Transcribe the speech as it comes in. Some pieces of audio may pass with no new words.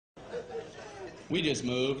We just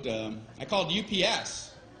moved. I called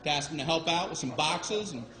UPS to ask them to help out with some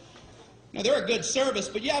boxes. And, they're a good service,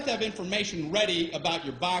 but you have to have information ready about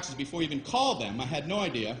your boxes before you even call them. I had no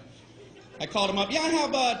idea. I called them up. Yeah, I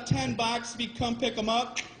have 10 boxes. If you come pick them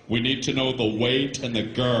up. We need to know the weight and the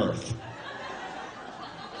girth.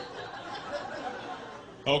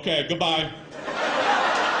 Okay, goodbye.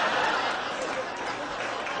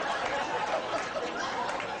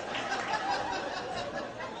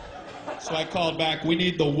 So I called back, we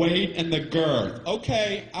need the weight and the girth.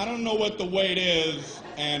 Okay, I don't know what the weight is,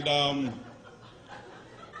 and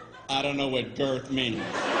I don't know what girth means.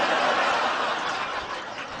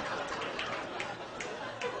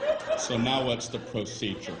 So now what's the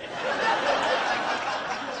procedure?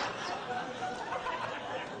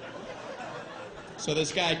 So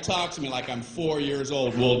this guy talks to me like I'm 4 years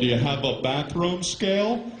old. Well, do you have a bathroom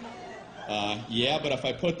scale? Yeah, but if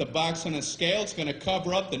I put the box on a scale, it's going to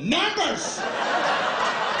cover up the numbers!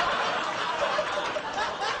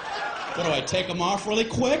 What do I take them off really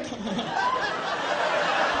quick? 0,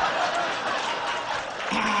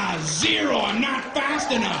 I'm not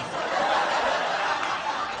fast enough!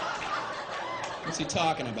 What's he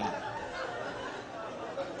talking about?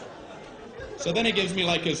 So then he gives me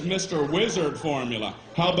like his Mr. Wizard formula.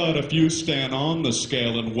 How about if you stand on the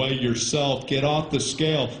scale and weigh yourself, get off the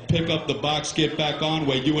scale, pick up the box, get back on,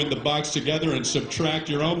 weigh you and the box together and subtract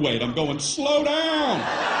your own weight. I'm going, slow down!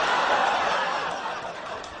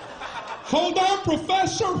 Hold on,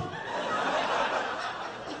 Professor!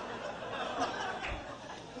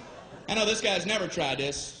 I know this guy's never tried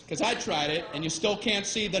this, because I tried it, and you still can't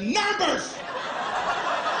see the numbers!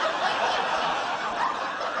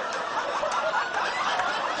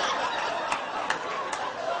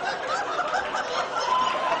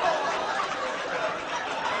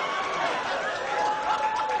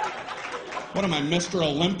 What am I, Mr.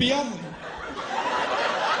 Olympia?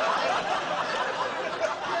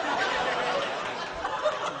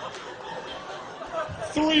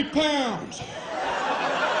 £3.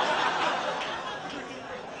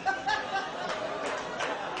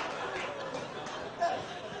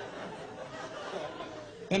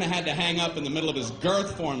 Then I had to hang up in the middle of his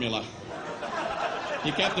girth formula.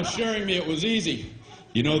 He kept assuring me it was easy.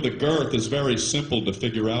 You know, the girth is very simple to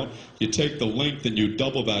figure out. You take the length and you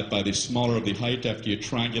double that by the smaller of the height after you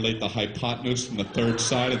triangulate the hypotenuse from the third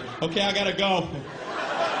side. Okay, I gotta go.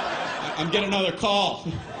 I'm getting another call.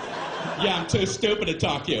 Yeah, I'm too stupid to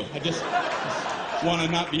talk to you. I just want to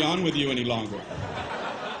not be on with you any longer.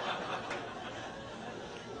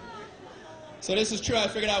 So this is true. I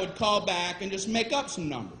figured I would call back and just make up some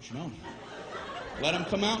numbers, Let them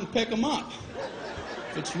come out and pick them up.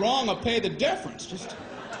 If it's wrong, I'll pay the difference. Just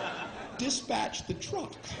dispatch the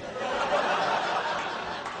truck.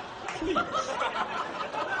 Please.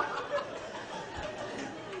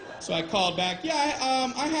 So I called back. Yeah,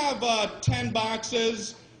 I have 10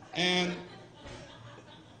 boxes, and...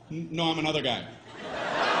 No, I'm another guy.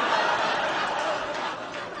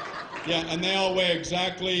 Yeah, and they all weigh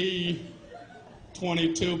exactly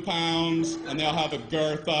 22 pounds, and they'll have a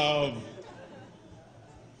girth of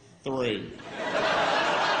 3.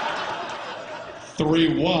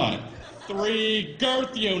 3 what? 3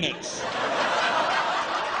 girth units.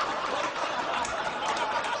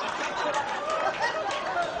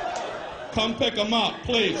 Come pick them up,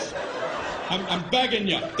 please. I'm begging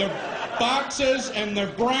you. They're boxes and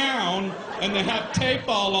they're brown and they have tape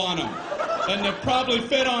all on them. And they probably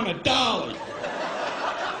fit on a dolly.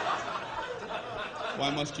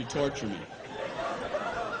 Why must you torture me?